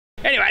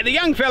anyway, the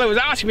young fella was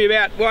asking me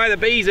about why the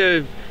bees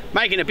are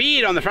making a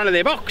beard on the front of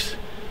their box.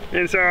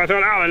 And so I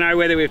thought, I don't know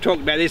whether we've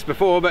talked about this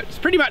before, but it's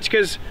pretty much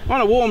because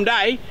on a warm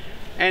day,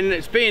 and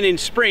it's being in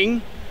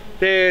spring,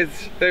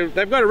 they've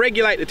got to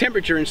regulate the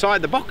temperature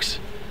inside the box.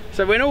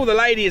 So when all the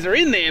ladies are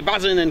in there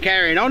buzzing and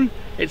carrying on,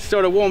 it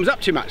sort of warms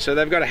up too much, so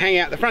they've got to hang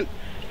out the front.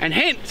 And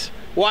hence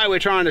why we're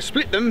trying to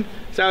split them,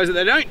 so that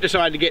they don't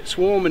decide to get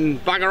swarm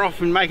and bugger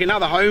off and make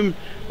another home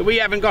that we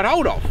haven't got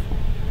hold of.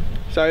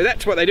 So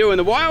that's what they do in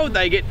the wild.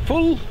 They get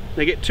full,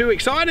 they get too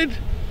excited,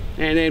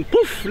 and then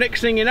poof,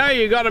 next thing you know,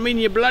 you got them in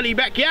your bloody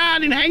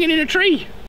backyard and hanging in a tree.